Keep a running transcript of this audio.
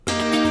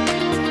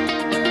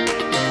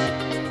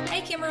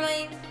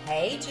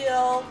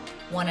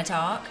Want to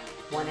talk?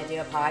 Want to do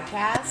a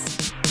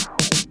podcast?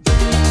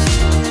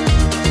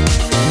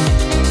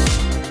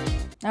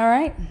 All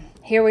right,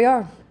 here we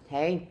are.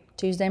 Hey,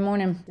 Tuesday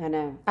morning. I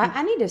know.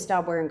 I need to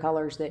stop wearing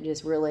colors that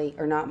just really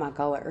are not my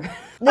color.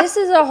 This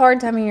is a hard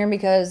time of year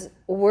because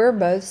we're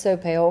both so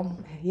pale.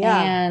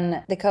 Yeah.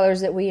 And the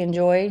colors that we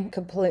enjoy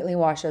completely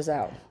wash us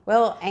out.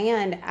 Well,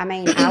 and I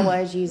mean, I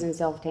was using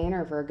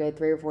self-tanner for a good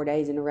 3 or 4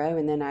 days in a row,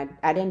 and then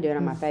I didn't do it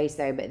on my face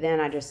though, but then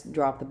I just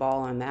dropped the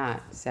ball on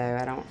that. So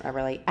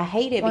I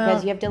hate it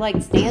because you have to like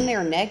stand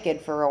there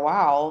naked for a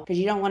while because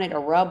you don't want it to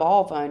rub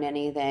off on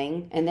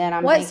anything. And then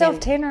I'm What thinking,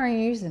 self-tanner are you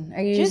using?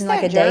 Are you just using like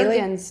a that daily?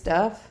 Jergens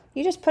stuff.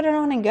 You just put it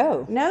on and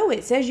go. No,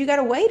 it says you got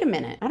to wait a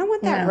minute. I don't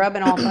want that No.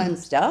 rubbing off on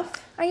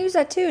stuff. I use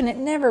that too, and it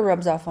never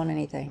rubs off on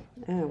anything.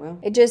 Oh, well.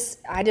 I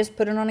just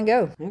put it on and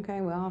go.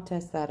 Okay, well, I'll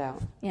test that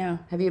out. Yeah.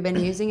 Have you been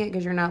using it?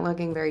 Because you're not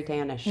looking very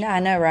tannish. Yeah, I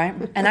know, right?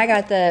 And I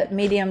got the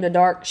medium to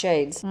dark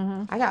shades.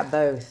 I got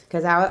both.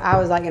 Because I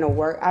was like going to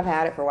work. I've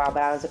had it for a while,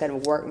 but I was going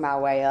to work my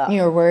way up.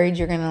 You were worried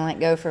you're going to like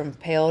go from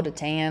pale to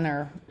tan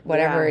or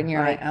whatever, Yeah, and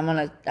you're right.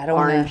 like, I don't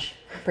want Orange.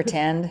 to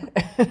pretend.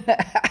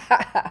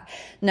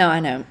 No, I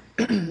know.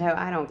 No,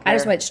 I don't care. I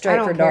just went straight I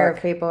don't for care dark.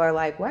 if people are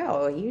like,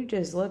 wow, you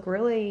just look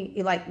really,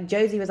 like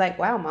Josie was like,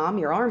 wow, Mom,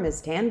 your arm is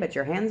tan, but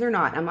your hands are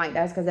not. I'm like,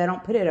 that's because I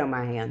don't put it on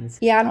my hands.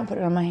 Yeah, I don't put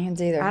it on my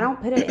hands either. I don't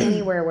put it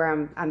anywhere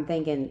where I'm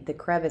thinking the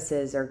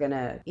crevices are going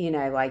to,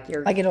 like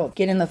you're Like it'll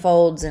get in the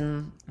folds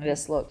and it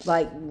just looks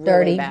like really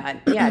dirty.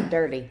 bad. Yeah,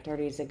 dirty.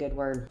 Dirty is a good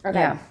word. Okay.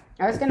 Yeah.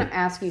 I was going to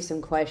ask you some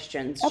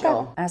questions, Okay.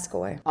 Jill. Ask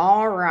away.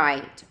 All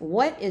right.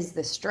 What is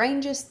the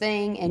strangest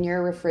thing in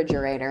your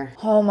refrigerator?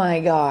 Oh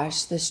my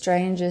gosh, the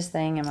strangest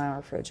thing in my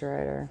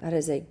refrigerator. That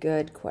is a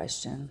good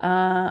question.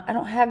 I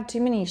don't have too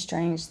many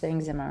strange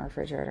things in my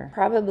refrigerator.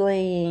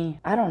 Probably,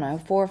 I don't know,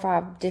 4 or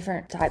 5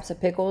 different types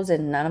of pickles,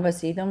 and none of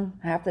us eat them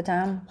half the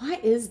time.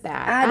 What is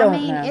that? I don't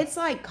mean, know. it's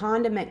like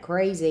condiment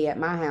crazy at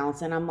my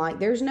house, and I'm like,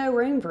 there's no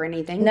room for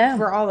anything No.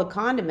 for all the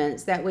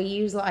condiments that we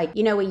use. Like,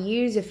 we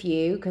use a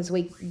few because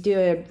we do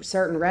a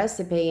certain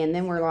recipe, and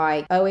then we're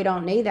like, oh, we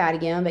don't need that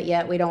again, but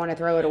yet we don't want to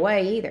throw it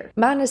away either.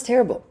 Mine is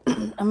terrible.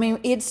 I mean,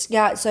 it's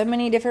got so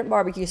many different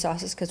barbecue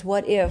sauces because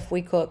what if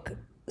we cook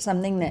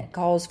something that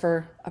calls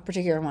for a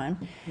particular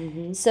one?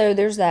 Mm-hmm. So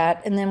there's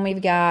that. And then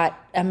we've got,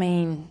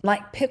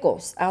 like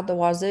pickles out the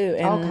wazoo.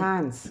 And All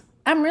kinds.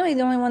 I'm really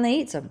the only one that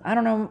eats them. I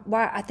don't know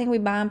why. I think we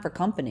buy them for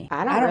company.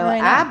 I don't really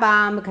know. I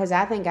buy them because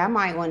I think I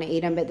might want to eat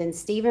them, but then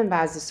Steven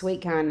buys the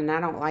sweet kind, and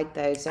I don't like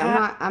those, so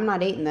I'm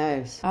not eating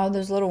those. Oh,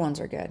 those little ones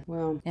are good.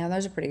 Well, Yeah,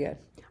 those are pretty good.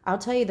 I'll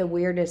tell you the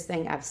weirdest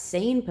thing I've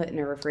seen put in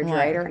a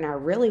refrigerator, and I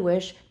really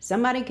wish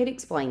somebody could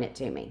explain it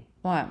to me.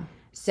 What?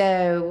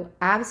 So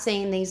I've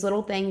seen these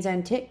little things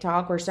on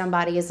TikTok where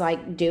somebody is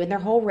like doing their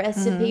whole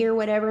recipe or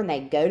whatever, and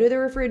they go to the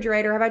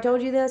refrigerator. Have I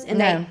told you this? And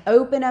No. they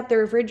open up the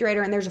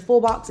refrigerator, and there's a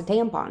full box of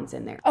tampons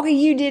in there. Okay,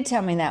 you did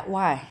tell me that.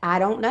 Why? I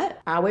don't know.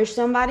 I wish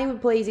somebody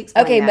would please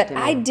explain Okay, that but to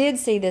me. I did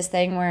see this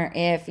thing where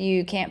if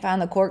you can't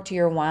find the cork to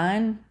your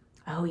wine,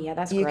 Oh, yeah,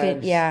 that's you gross.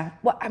 could, yeah.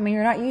 Well, I mean,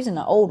 you're not using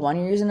the old one,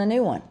 you're using a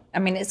new one. I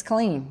mean, it's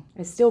clean.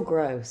 It's still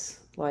gross.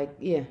 Like,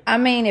 yeah. I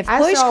mean, if I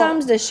push saw-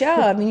 comes to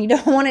shove and you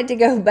don't want it to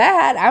go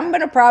bad, I'm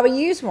going to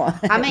probably use one.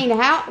 I mean,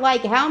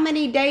 how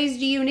many days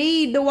do you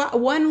need the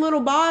one little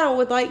bottle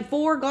with like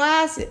 4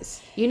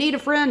 glasses? You need a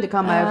friend to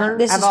come over.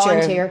 This I is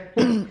volunteer.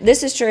 true.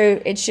 This is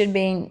true. It should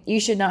be, you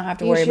should not have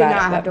to You worry should about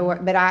not it. have to worry,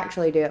 but I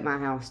actually do it at my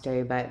house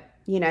too. But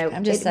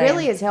I'm just it saying.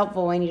 really is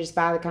helpful when you just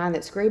buy the kind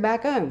that screw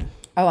back on.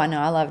 Oh, I know.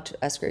 I loved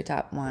a screw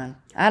top wine.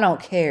 I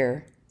don't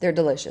care. They're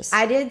delicious.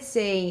 I did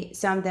see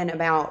something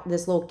about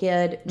this little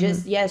kid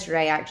just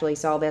yesterday. Actually,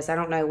 saw this. I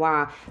don't know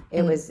why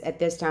it was at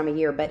this time of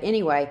year, but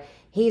anyway.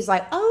 He's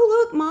like,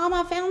 oh, look, Mom,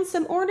 I found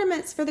some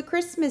ornaments for the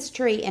Christmas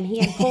tree. And he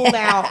had pulled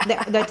out,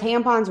 the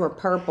tampons were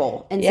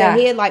purple. And Yeah. so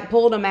he had like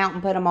pulled them out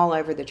and put them all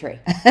over the tree.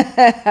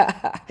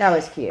 That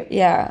was cute.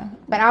 Yeah.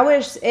 But I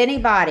wish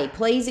anybody,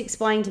 please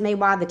explain to me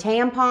why the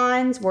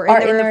tampons were in Are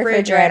the in the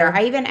refrigerator. refrigerator.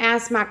 I even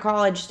asked my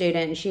college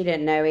student, and she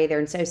didn't know either.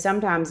 And so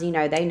sometimes, they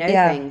know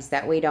Yeah. things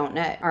that we don't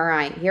know. All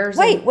right, here's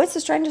Wait, what's the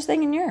strangest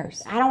thing in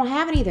yours? I don't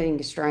have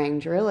anything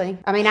strange, really.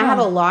 I mean, I have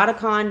a lot of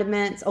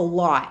condiments, a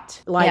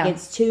lot. Like, Yeah.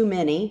 it's too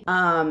many.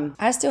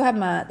 I still have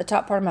the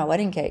top part of my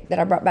wedding cake that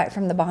I brought back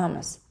from the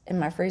Bahamas in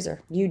my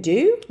freezer. You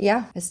do?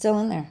 Yeah, it's still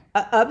in there.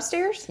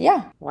 Upstairs?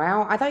 Yeah.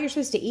 Wow, I thought you were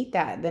supposed to eat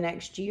that the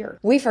next year.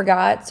 We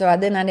forgot, so I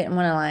didn't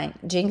want to like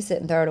jinx it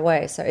and throw it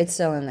away, so it's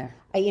still in there.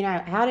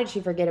 How did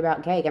she forget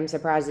about cake? I'm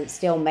surprised it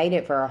still made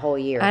it for a whole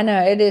year. I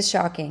know, it is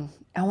shocking.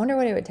 I wonder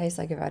what it would taste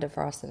like if I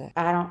defrosted it.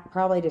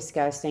 Probably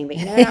disgusting. But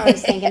what I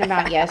was thinking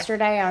about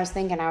yesterday? I was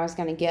thinking I was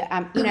going to get,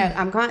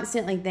 I'm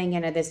constantly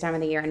thinking at this time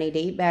of the year, I need to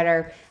eat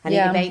better. I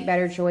need to make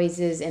better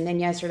choices. And then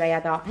yesterday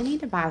I thought, I need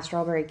to buy a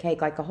strawberry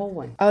cake, like a whole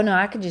one. Oh no,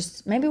 I could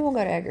maybe we'll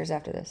go to Edgar's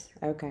after this,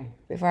 Okay.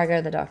 before I go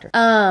to the doctor.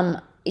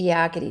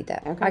 Yeah, I could eat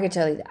that. Okay. I could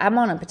totally eat that. I'm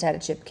on a potato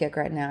chip kick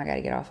right now. I got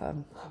to get off of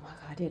them. Oh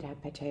my I did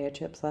have potato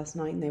chips last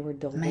night, and they were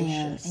delicious.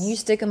 Man, and you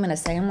stick them in a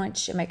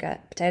sandwich and make a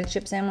potato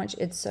chip sandwich.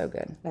 It's so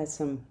good. That's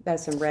some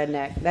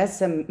redneck. That's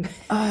some.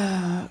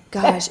 Oh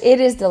gosh,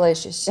 it is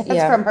delicious. That's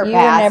yeah, from her you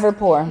past. were never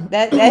poor.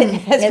 That's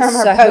It's from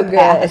her so good.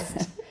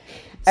 past.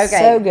 Okay,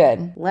 so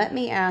good. Let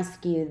me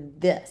ask you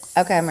this.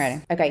 Okay, I'm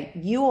ready. Okay,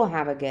 you will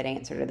have a good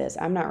answer to this.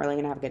 I'm not really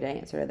gonna have a good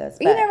answer to this.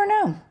 You never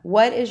know.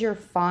 What is your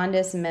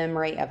fondest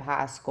memory of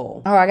high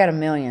school? Oh, I got a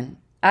million.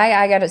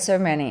 I got it so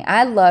many.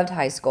 I loved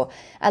high school.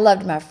 I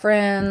loved my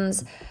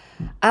friends.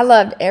 I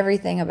loved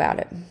everything about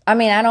it. I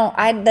mean,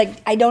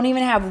 I don't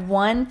even have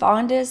one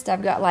fondest.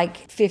 I've got like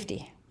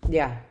 50.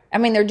 Yeah. I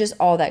mean, they're just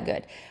all that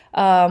good.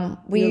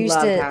 We used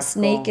to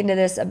sneak into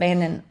this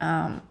abandoned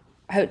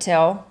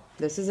hotel.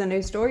 This is a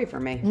new story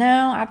for me.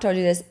 No, I've told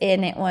you this.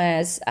 And it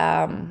was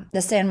the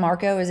San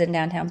Marco was in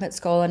downtown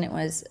Pensacola, and it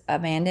was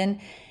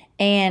abandoned.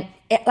 And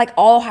like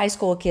all high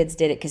school kids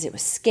did it because it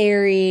was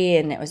scary,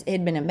 and it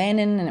had been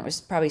abandoned, and it was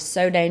probably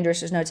so dangerous.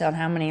 There's no telling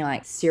how many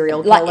like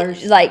serial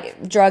killers,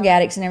 like drug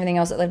addicts and everything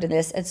else that lived in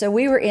this. And so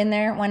we were in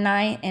there one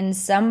night, and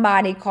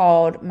somebody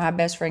called my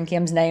best friend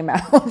Kim's name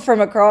out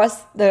from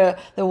across the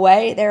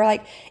way. They were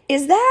like,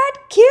 "Is that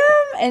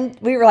Kim?" And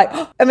we were like,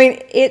 oh, I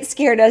mean, it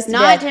scared us to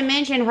Not death. to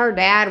mention her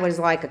dad was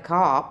like a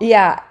cop.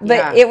 Yeah, but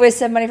Yeah. it was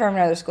somebody from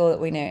another school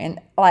that we knew, and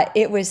like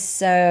it was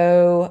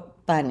so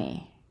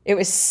funny. It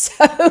was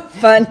so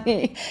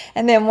funny.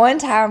 And then one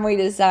time we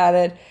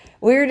decided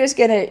we were just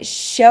going to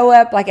show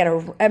up like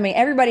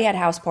everybody had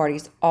house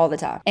parties all the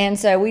time. And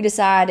so we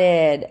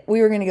decided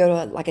we were going to go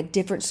to like a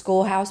different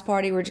school house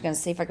party. We were just going to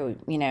see if I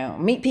could,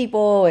 meet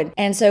people.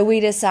 And so we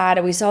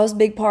decided, we saw this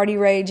big party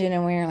raging,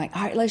 and we were like,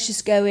 all right, let's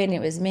just go in.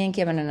 It was me and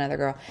Kim and another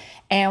girl.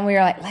 And we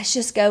were like, let's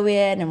just go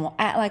in and we'll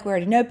act like we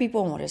already know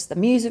people, and the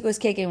music was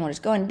kicking. We'll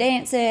just go and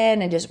dance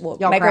in and we'll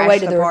make our way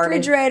to the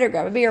refrigerator,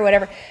 grab a beer,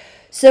 whatever.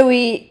 So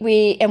we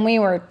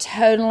were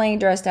totally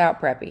dressed out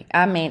preppy.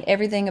 I mean,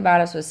 everything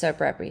about us was so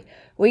preppy.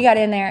 We got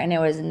in there, and it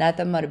was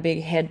nothing but a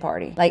big head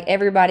party. Like,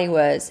 everybody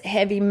was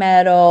heavy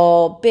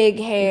metal, big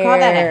hair. You call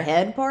that a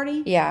head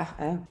party? Yeah.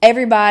 Oh.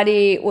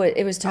 Everybody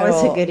it was total.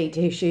 I was a goody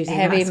two-shoes in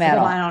heavy high school.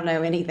 metal. I don't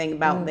know anything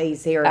about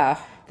these here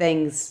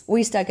things.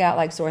 We stuck out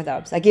like sore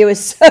thumbs. Like, it was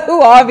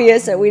so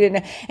obvious that we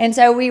didn't know. And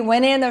so we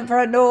went in the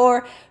front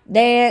door,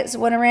 danced,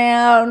 went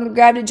around,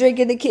 grabbed a drink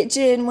in the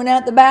kitchen, went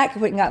out the back,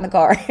 went and got in the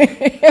car.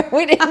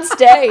 We didn't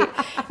stay.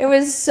 It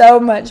was so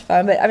much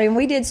fun. But, I mean,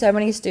 we did so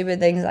many stupid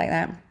things like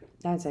that.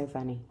 That's so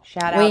funny.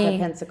 Shout out to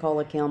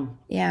Pensacola Kim.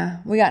 Yeah.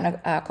 We got in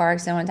a car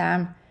accident one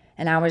time,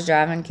 and I was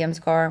driving Kim's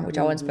car, which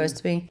I wasn't supposed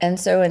to be. And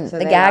so when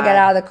the guy got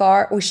out of the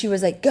car, she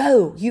was like,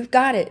 go, you've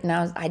got it. And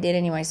I did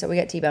anyway, so we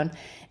got T-boned.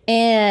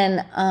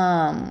 And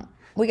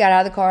we got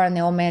out of the car, and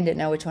the old man didn't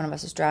know which one of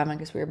us was driving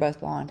because we were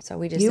both blonde. So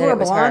we just said it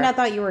was her. You were blonde? I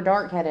thought you were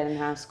dark-headed in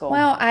high school.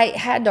 Well, I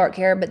had dark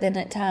hair, but then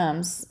at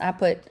times I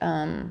put...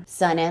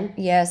 sun in?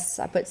 Yes,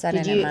 I put sun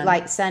in. Did you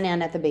like sun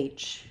in at the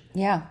beach?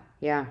 Yeah.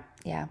 Yeah.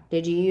 Yeah.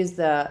 Did you use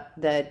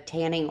the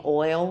tanning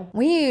oil?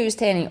 We used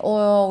tanning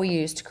oil. We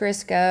used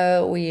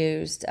Crisco. We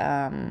used...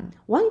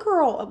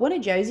 One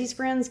of Josie's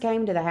friends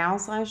came to the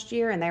house last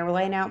year, and they were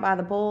laying out by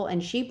the pool,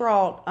 and she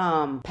brought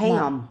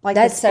Pam. Like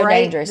that's so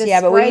dangerous. Yeah,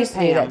 but we used to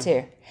do that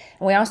too.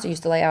 And we also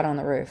used to lay out on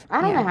the roof.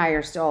 I don't know how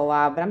you're still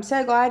alive, but I'm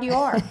so glad you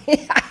are.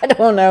 I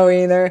don't know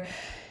either.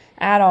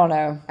 I don't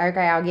know.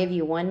 Okay, I'll give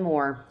you one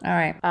more. All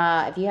right.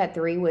 If you had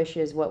 3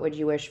 wishes, what would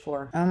you wish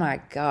for? Oh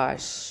my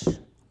gosh.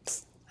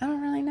 I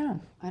don't really know.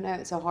 I know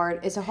it's a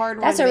hard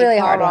one. That's to a be really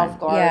caught hard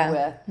off one. guard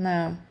with.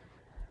 No.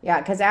 Yeah,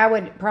 because I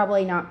would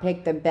probably not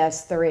pick the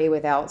best 3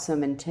 without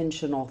some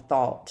intentional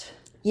thought.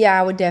 Yeah,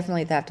 I would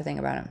definitely have to think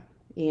about it.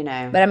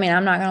 But I mean,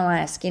 I'm not gonna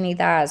lie. Skinny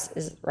thighs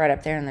is right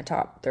up there in the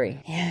top 3.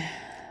 Yeah.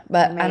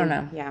 But I don't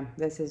know. Yeah,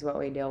 this is what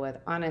we deal with.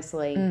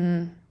 Honestly,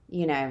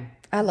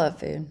 I love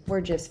food.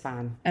 We're just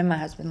fine. And my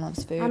husband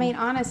loves food. I mean,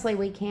 honestly,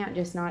 we can't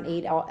just not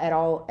eat at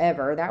all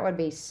ever. That would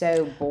be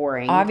so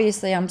boring.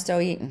 Obviously, I'm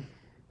still eating.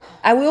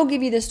 I will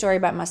give you the story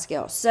about my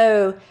skills.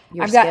 So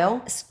I've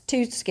got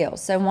 2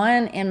 skills. So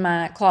one in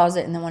my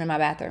closet and then one in my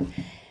bathroom.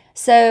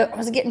 So I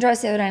was getting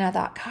dressed the other day, and I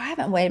thought, God, I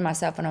haven't weighed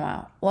myself in a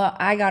while. Well,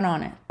 I got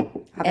on it. I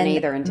haven't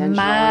either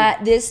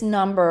intentionally. This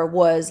number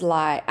was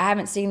like, I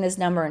haven't seen this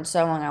number in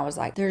so long. I was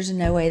like, there's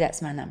no way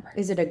that's my number.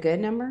 Is it a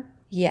good number?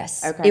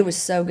 Yes. Okay. It was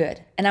so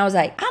good. And I was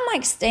like, I'm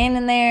like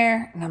standing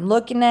there, and I'm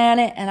looking at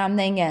it, and I'm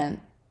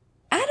thinking,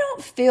 I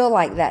don't feel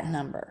like that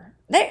number.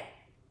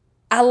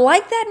 I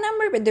like that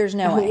number, but there's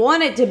no way. I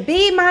want it to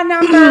be my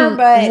number,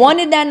 but...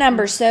 Wanted that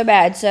number so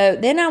bad. So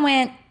then I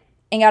went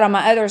and got on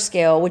my other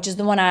scale, which is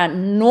the one I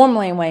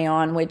normally weigh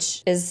on,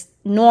 which is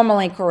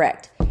normally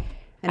correct.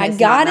 I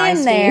got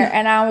in there,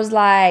 and I was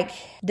like,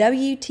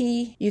 WT,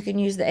 you can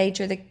use the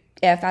H or the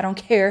F, I don't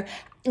care.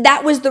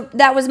 That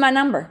was my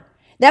number.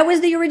 That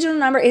was the original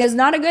number. It is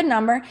not a good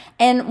number.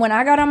 And when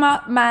I got on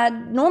my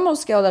normal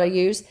scale that I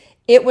use,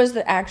 it was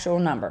the actual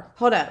number.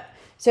 Hold up.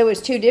 So it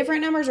was 2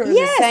 different numbers, or it was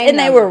the same and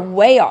number? They were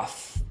way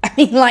off. I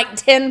mean, like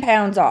 10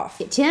 pounds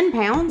off. 10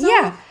 pounds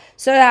Yeah. off?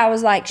 So I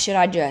was like, should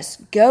I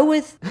just go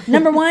with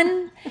number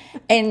 1?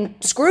 and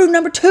screw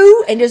number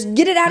 2 and just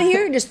get it out of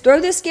here and just throw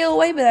this scale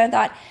away. But then I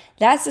thought,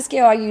 that's the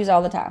scale I use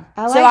all the time.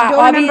 I like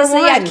door number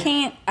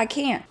 1. I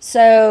can't.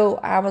 So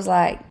I was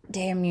like,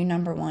 damn you,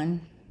 number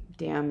 1.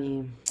 Damn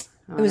you.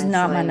 Honestly. It was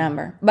not my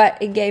number. But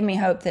it gave me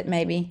hope that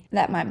maybe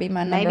that might be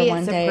my number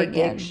one day again. Maybe it's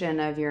a prediction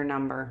of your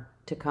number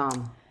to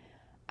come.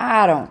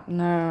 I don't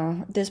know.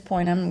 At this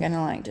point, I'm going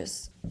to like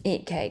just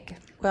eat cake.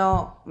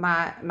 Well,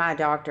 my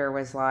doctor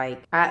was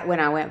like, when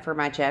I went for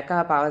my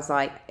checkup, I was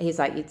like, he's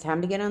like, it's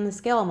time to get on the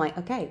scale. I'm like,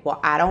 okay,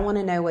 well, I don't want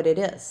to know what it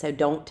is, so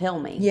don't tell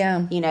me.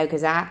 Yeah. You know,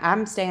 because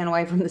I'm staying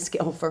away from the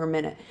scale for a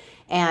minute.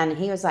 And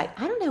he was like,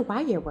 I don't know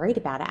why you're worried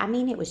about it. I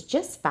mean, it was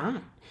just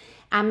fine.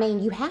 I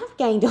mean, you have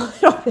gained a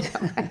little bit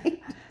of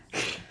weight.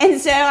 And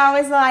so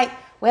I was like,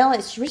 well,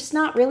 it's just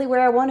not really where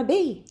I want to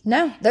be.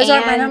 No, those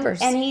aren't my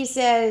numbers. And he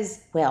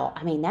says, well,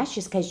 I mean, that's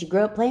just because you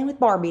grew up playing with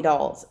Barbie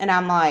dolls. And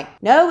I'm like,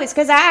 no, it's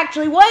because I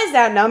actually was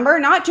that number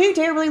not too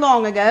terribly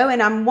long ago,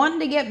 and I'm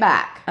wanting to get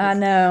back. I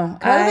know.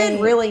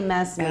 COVID really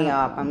messed me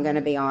up, I'm going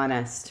to be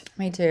honest.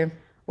 Me too.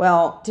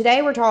 Well,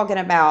 today we're talking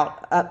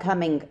about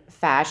upcoming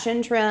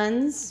fashion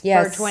trends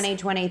for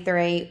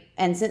 2023.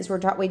 And since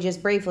we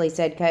just briefly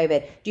said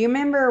COVID, do you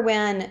remember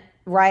when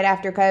right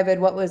after COVID,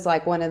 what was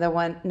like one of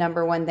the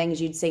number one things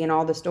you'd see in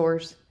all the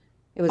stores?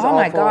 It was awful.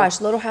 My gosh,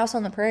 Little House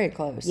on the Prairie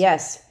clothes.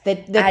 Yes. The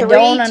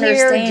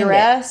 3-tier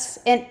dress.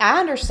 And I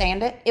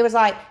understand it. It was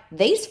like,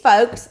 these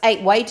folks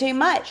ate way too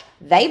much.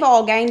 They've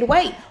all gained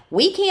weight.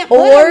 We can't put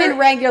them in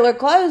regular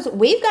clothes.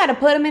 We've got to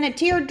put them in a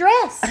tiered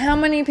dress. How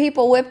many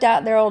people whipped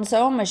out their old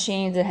sewing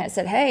machines and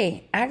said,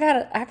 hey, I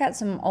got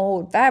some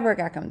old fabric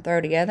I can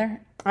throw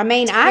together. I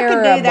mean, I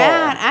could do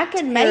that.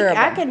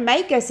 I could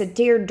make us a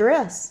tiered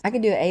dress. I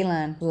could do an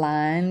A-line.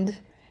 Lined.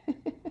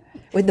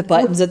 With the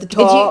buttons at the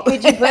top.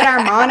 Could you put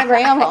our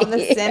monogram on the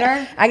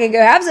center? I could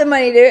go have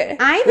somebody do it.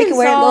 I even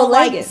saw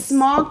like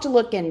smocked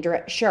looking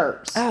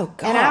shirts. Oh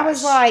gosh. And I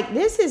was like,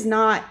 this is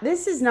not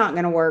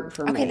going to work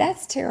for me. Okay,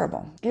 that's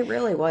terrible. It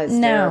really was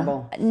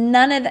terrible.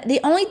 None of that. The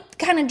only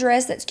kind of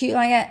dress that's cute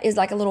like that is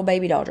like a little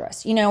baby doll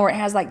dress. You know, where it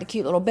has like the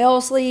cute little bell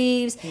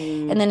sleeves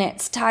and then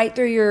it's tight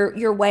through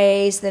your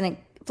waist, then it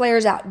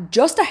flares out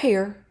just a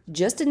hair,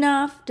 just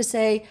enough to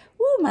say,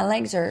 "Ooh, my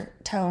legs are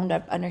toned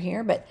up under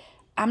here," but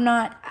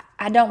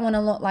I don't want to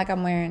look like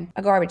I'm wearing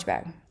a garbage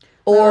bag.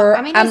 Or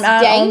I mean, it's I'm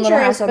not on Little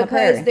House on the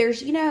Prairie. Because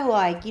there's,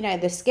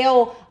 the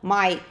scale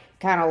might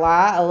kind of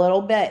lie a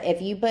little bit. If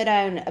you put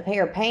on a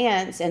pair of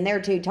pants and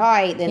they're too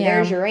tight, then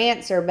there's your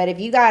answer. But if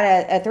you got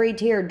a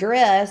 3-tier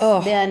dress,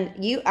 then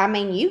you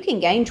can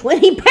gain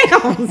 20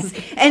 pounds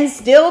and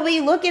still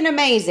be looking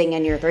amazing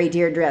in your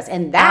 3-tier dress.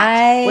 And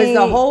that was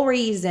the whole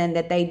reason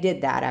that they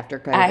did that after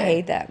COVID. I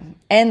hate that.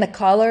 And the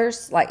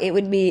colors, like it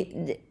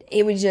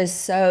was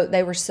just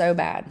they were so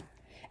bad.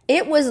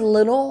 It was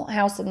Little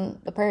House on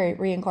the Prairie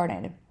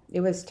reincarnated.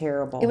 It was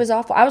terrible. It was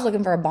awful. I was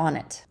looking for a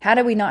bonnet. How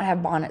did we not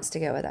have bonnets to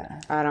go with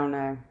that? I don't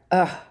know.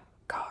 Oh,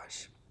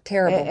 gosh.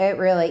 Terrible.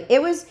 It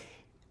was,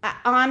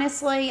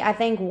 honestly, I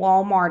think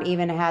Walmart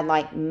even had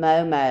like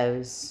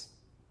Momos.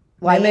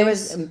 Like it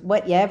was,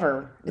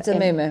 whatever. It's a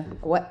moo-moo.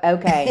 What?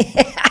 Okay.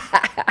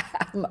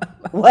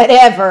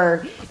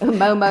 Whatever.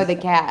 Momo the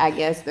cat, I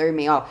guess, threw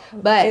me off.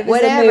 But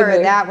whatever,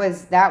 that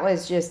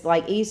was just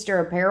like Easter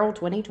apparel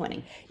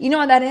 2020. You know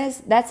what that is?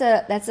 That's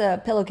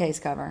a pillowcase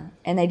cover,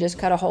 and they just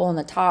cut a hole in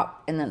the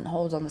top and then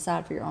holes on the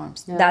side for your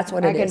arms. Yeah, that's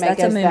what it is.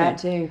 That's a moo-moo. That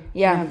too.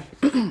 Yeah.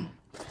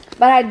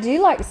 But I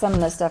do like some of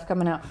the stuff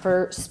coming out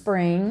for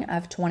spring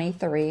of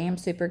 23. I'm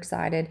super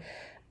excited.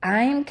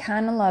 I'm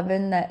kind of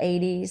loving the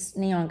 80s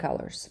neon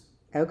colors.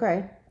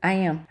 Okay. I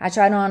am. I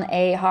tried on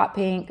a hot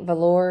pink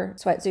velour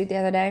sweatsuit the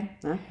other day.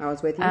 I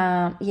was with you.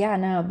 Yeah,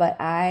 no, but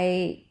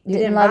I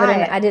didn't love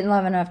it. I didn't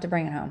love enough to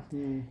bring it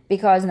home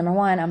because number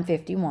one, I'm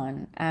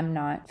 51. I'm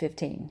not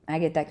 15. I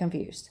get that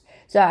confused.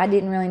 So I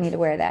didn't really need to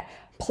wear that.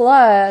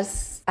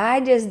 Plus, I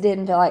just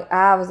didn't feel like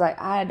I was like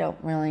I don't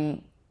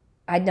really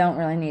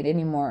need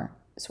any more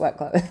sweat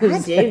clothes. I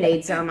do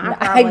need some. I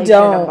probably should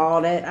have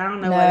bought it. I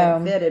don't know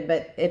what it fitted,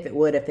 but if it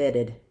would have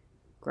fitted,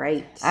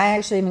 great. I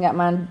actually even got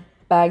mine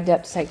bagged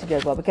up to take to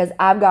Goodwill because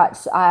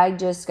I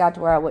just got to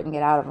where I wouldn't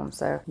get out of them.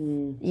 So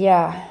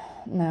yeah,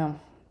 no.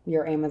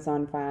 Your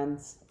Amazon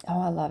finds.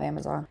 Oh, I love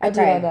Amazon. I do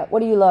love that.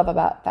 What do you love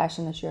about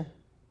fashion this year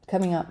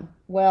coming up?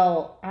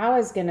 Well, I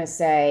was gonna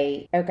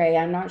say, okay,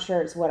 I'm not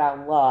sure it's what I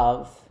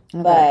love.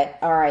 Okay. But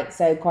all right,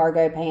 so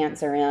cargo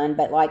pants are in,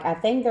 but like I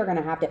think they're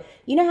gonna have to.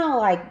 You know how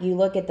like you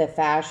look at the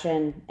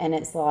fashion and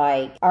it's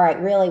like, all right,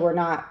 really, we're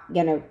not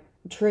gonna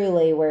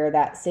truly wear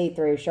that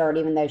see-through shirt,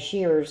 even though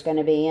sheer's going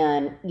to be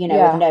in,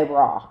 with no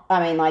bra.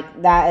 I mean,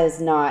 like that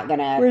is not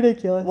gonna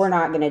ridiculous. We're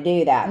not gonna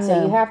do that. No.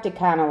 So you have to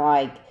kind of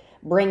like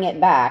bring it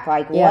back.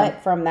 Like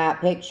what from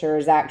that picture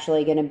is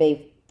actually going to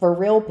be for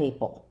real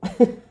people.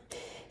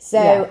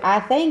 So I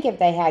think if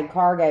they had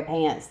cargo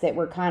pants that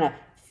were kind of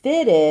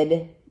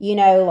fitted,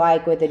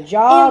 like with a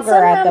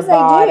jogger at the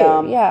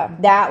bottom,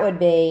 that would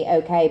be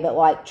okay. But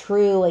like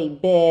truly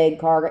big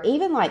cargo,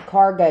 even like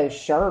cargo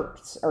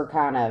shirts are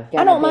kind of.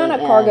 I don't mind a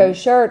cargo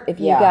shirt if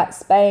you got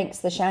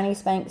Spanx, the shiny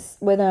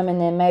Spanx with them,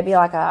 and then maybe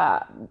like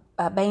a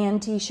a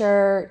band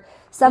t-shirt,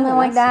 something Oh,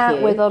 like that's that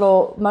cute. with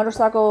little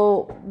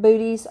motorcycle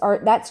booties.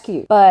 That's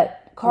cute. But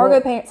cargo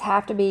pants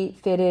have to be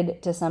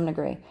fitted to some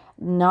degree.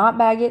 Not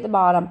baggy at the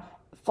bottom.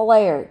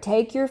 Flare.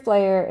 Take your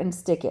flare and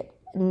stick it.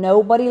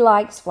 Nobody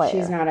likes flare.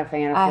 She's not a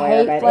fan of I flare,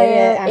 hate but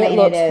flare. it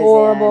looks is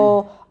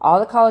horrible. All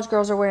the college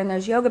girls are wearing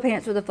those yoga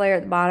pants with a flare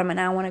at the bottom, and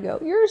I want to go,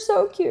 you're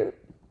so cute.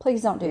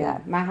 Please don't do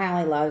that. My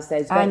Hallie loves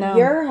those. But I know.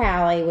 Your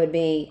Hallie would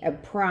be a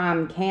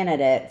prime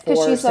candidate for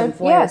she's some so-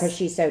 flare yes. because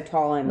she's so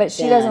tall and But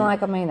she thin. doesn't like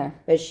them either.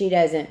 But she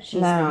doesn't.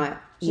 She's not.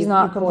 She's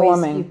not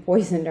conforming. You've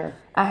poisoned her.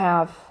 I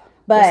have.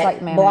 But just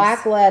like mayonnaise.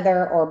 black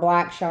leather or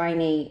black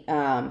shiny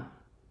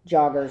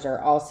joggers are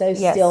also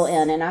still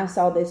in. And I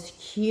saw this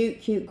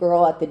cute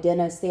girl at the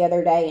dentist the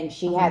other day, and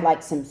she had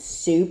like some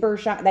super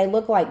shiny. They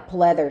look like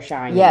pleather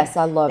shiny. Yes,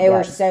 I love They that.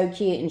 were so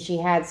cute, and she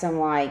had some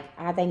like,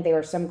 I think they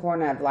were some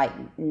kind of like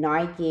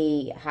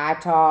Nike high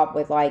top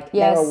with like,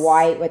 Yes. they were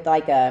white with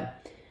like a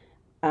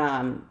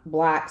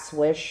black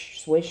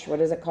swish, what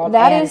is it called?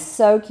 That And is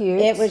so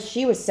cute.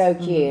 she was so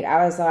cute.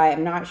 I was like,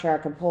 I'm not sure I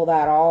could pull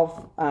that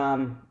off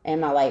in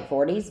my late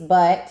 40s,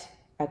 but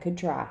I could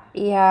try.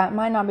 Yeah, it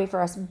might not be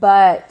for us,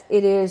 but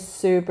it is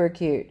super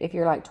cute if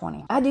you're like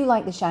 20. I do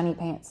like the shiny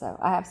pants though.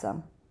 I have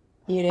some.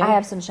 You do? I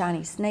have some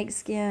shiny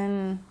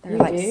snakeskin. They're You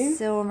like do?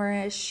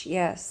 silverish.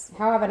 Yes.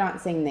 How have I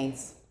not seen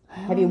these?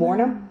 Have you worn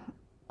them?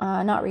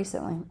 Not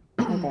recently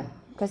Okay.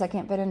 because I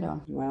can't fit into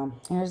them. Well,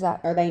 Here's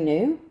that. are they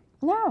new?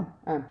 No.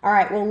 Oh. All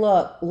right. Well,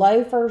 look,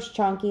 loafers,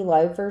 chunky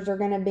loafers are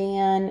going to be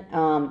in.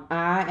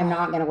 I am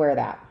not going to wear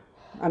that.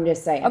 I'm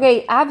just saying.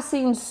 Okay, I've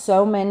seen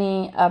so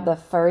many of the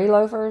furry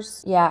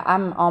loafers. Yeah,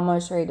 I'm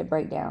almost ready to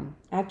break down.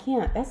 I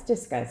can't. That's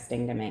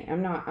disgusting to me.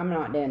 I'm not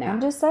doing that.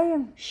 I'm just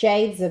saying.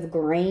 Shades of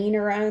green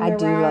are on the I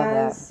do love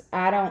rise.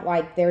 I don't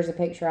like. There's a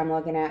picture I'm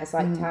looking at. It's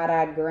like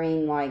tie-dyed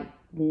green, like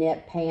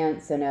knit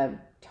pants and a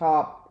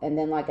top, and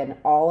then like an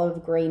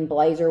olive green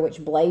blazer,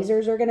 which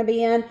blazers are going to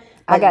be in.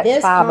 I got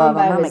this 5 of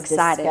them. combo I'm is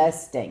excited.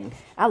 Disgusting.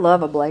 I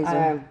love a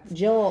blazer.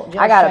 Jill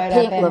I got showed a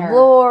pink up in her-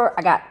 velour.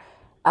 I got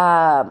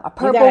a You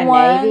purple got a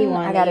one. navy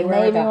one. I got that a you wear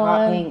navy with a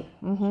hot one.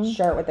 pink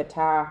shirt with a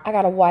tie. I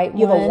got a white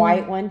You one. have a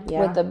white one?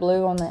 Yeah. With the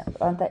blue on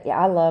the. Yeah,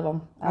 I love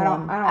them. I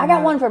don't I got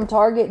have- one from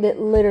Target that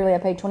literally I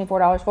paid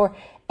 $24 for.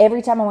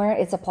 Every time I wear it,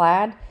 it's a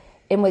plaid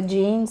and with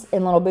jeans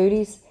and little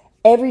booties.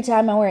 Every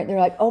time I wear it, they're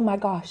like, "Oh my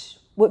gosh,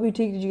 what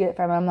boutique did you get it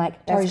from?" I'm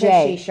like, That's Target.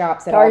 because she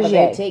shops at all the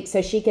boutiques,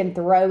 so she can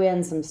throw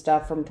in some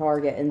stuff from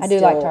Target and I do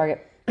like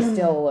Target.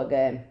 still look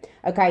good.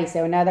 Okay,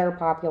 so another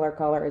popular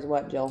color is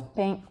what, Jill?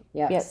 Pink.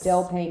 Yeah, Yes.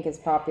 still pink is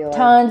popular.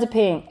 Tons of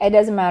pink. It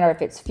doesn't matter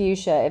if it's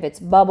fuchsia, if it's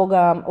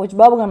bubblegum, which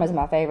bubblegum is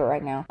my favorite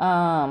right now.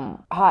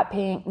 Hot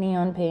pink,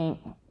 neon pink,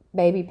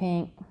 baby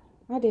pink.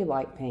 I do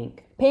like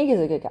pink. Pink is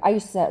a good color. I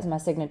used to say it's my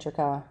signature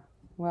color.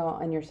 Well,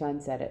 and your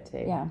son said it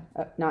too. Yeah.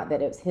 Not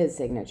that it was his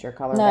signature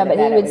color. No, but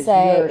that he it would was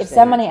say, your if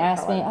somebody signature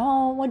asked me, color.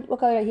 "Oh, what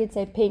color?" he'd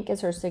say pink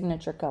is her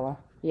signature color.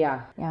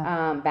 Yeah.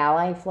 Yeah.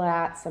 Ballet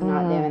flats. I'm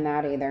not doing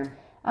that either.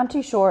 I'm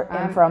too short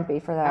and frumpy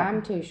for that.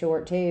 I'm too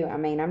short too. I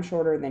mean, I'm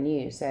shorter than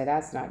you, so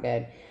that's not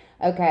good.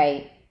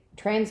 Okay,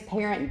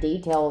 transparent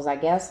details. I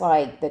guess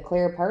like the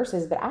clear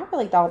purses, but I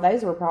really thought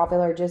those were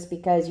popular just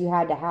because you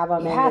had to have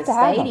them in have the to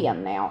have 'em.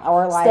 stadium now,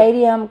 or like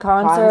Stadium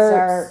concerts.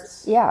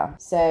 concerts. Yeah.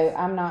 So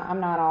I'm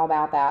not all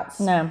about that.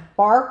 No.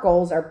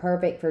 Sparkles are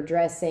perfect for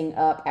dressing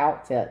up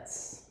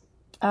outfits.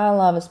 I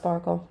love a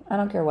sparkle. I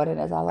don't care what it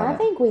is. I love I it.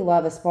 think we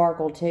love a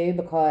sparkle too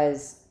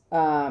because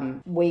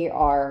we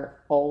are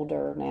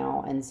older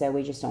now, and so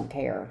we just don't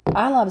care.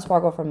 I love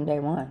sparkle from day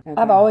one.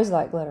 I've always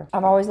liked glitter.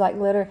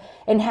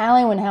 And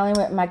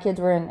when my kids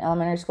were in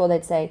elementary school,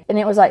 they'd say, and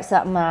it was like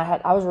something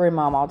that I was a room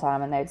mom all the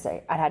time, and they'd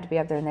say, I'd have to be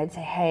up there, and they'd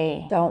say,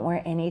 "Hey, don't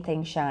wear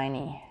anything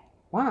shiny,"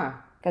 Why?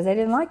 because they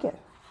didn't like it.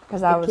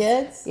 Because I was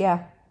Kids? yeah.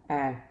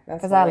 Oh, that's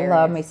Because I hilarious.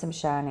 love me some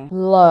shiny.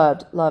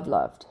 Loved.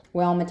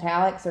 Well,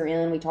 metallics are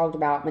in. We talked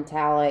about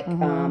metallic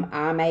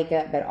eye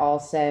makeup, but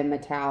also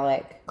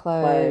metallic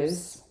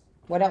clothes.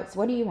 What else?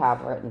 What do you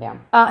have written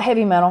down?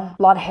 Heavy metal.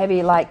 A lot of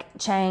heavy, like,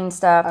 chain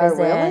stuff is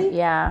really? in.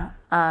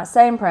 Yeah.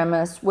 Same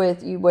premise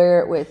with you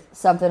wear it with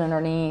something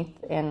underneath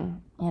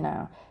and,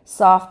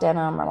 soft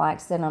denim or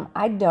light denim.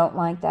 I don't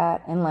like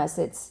that unless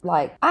it's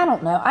like, I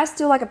don't know. I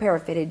still like a pair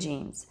of fitted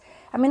jeans.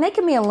 I mean, they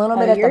can be a little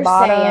bit at the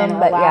bottom,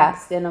 but yeah.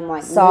 Denim,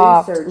 like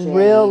Soft, looser jeans.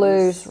 real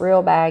loose,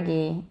 real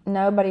baggy.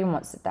 Nobody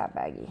wants it that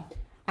baggy.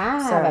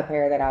 I have a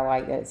pair that I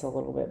like that's a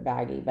little bit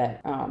baggy, but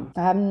I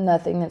have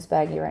nothing that's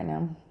baggy right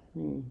now.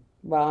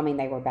 well, I mean,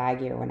 they were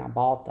baggier when I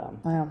bought them.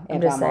 Well,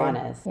 if just I'm saying.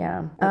 honest.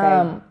 Yeah.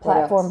 Okay,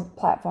 what else?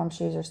 Platform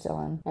shoes are still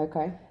in.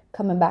 Okay.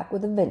 Coming back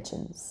with a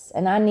vengeance.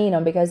 And I need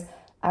them because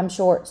I'm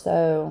short,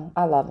 so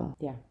I love them.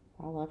 Yeah,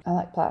 I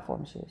like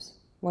platform shoes.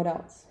 What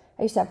else?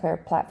 I used to have a pair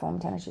of platform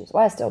tennis shoes.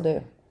 Well, I still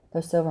do.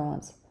 Those silver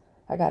ones.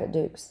 I got at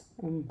Duke's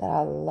that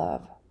I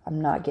love.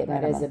 I'm not getting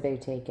That rid of is them. a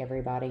boutique,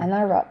 everybody. And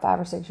they're about 5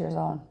 or 6 years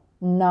old.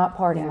 Not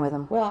partying with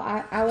them. Well,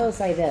 I will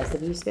say this: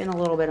 if you spend a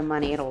little bit of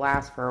money, it'll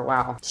last for a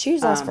while.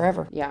 Shoes last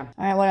forever. Yeah.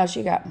 All right, what else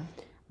you got?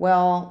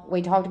 Well,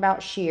 we talked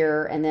about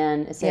sheer, and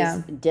then it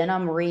says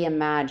denim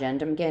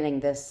reimagined. I'm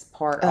getting this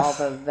part off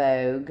of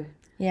Vogue.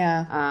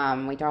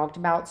 Yeah. We talked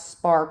about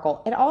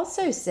sparkle. It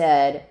also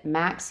said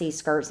maxi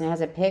skirts, and it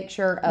has a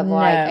picture of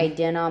like a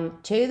denim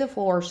to the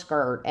floor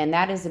skirt, and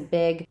that is a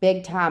big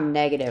time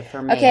negative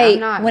for me. Okay, I'm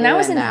not when I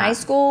was in doing that. high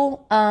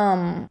school,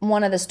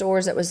 one of the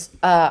stores that was,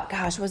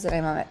 gosh, what's the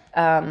name of it?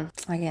 I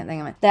can't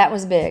think of it. That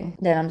was big.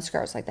 Denim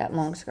skirts like that,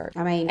 long skirt.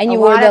 I mean, and you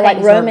a wore lot the of like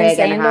things were Roman big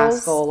in high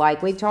sandals. school.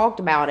 Like we've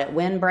talked about it,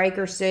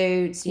 windbreaker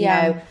suits, you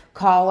know,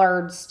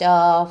 collared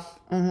stuff.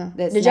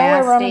 That's Did y'all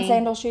wear Roman nasty.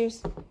 sandal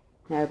shoes?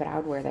 No, but I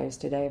would wear those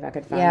today if I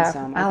could find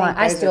some.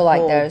 I think still are like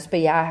cool. those.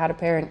 But yeah, I had a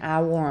pair and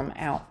I wore them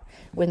out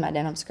with my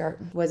denim skirt.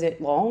 Was it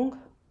long?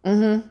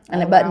 And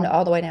it buttoned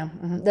all the way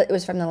down. It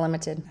was from the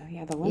Limited. Oh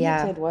yeah, the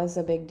Limited was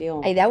a big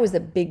deal. Hey, that was a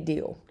big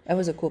deal. That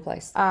was a cool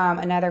place.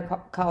 Another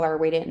color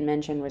we didn't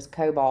mention was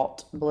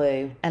cobalt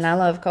blue. And I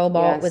love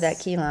cobalt with that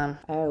key lime.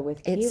 Oh,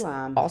 with key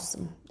lime.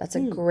 Awesome. That's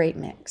a great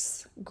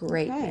mix.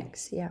 Great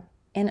mix. Yeah.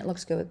 And it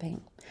looks good with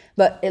pink.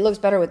 But it looks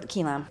better with the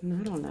key lime.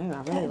 I don't know.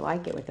 I really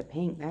like it with the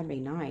pink. That'd be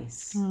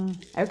nice.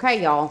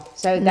 Okay, y'all.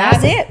 So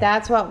that's it.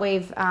 That's what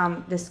we've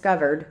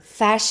discovered.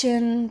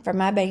 Fashion from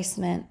my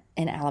basement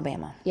in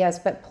Alabama. Yes,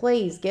 but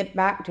please get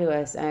back to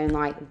us and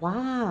like,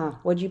 why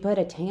would you put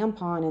a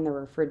tampon in the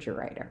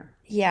refrigerator?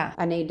 Yeah.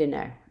 I need to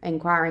know.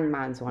 Inquiring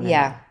minds want to know.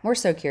 Yeah. We're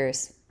so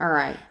curious. All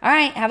right. All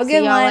right. Have a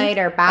good See y'all one.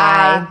 later.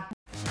 Bye.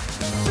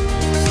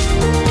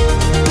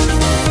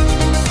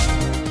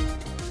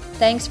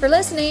 Thanks for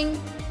listening.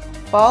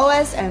 Follow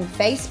us on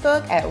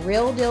Facebook at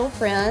Real Deal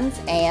Friends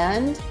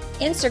and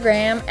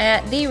Instagram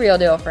at The Real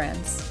Deal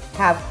Friends.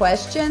 have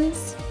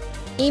questions?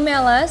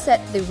 Email us at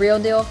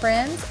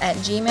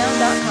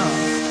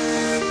therealdealfriends@gmail.com.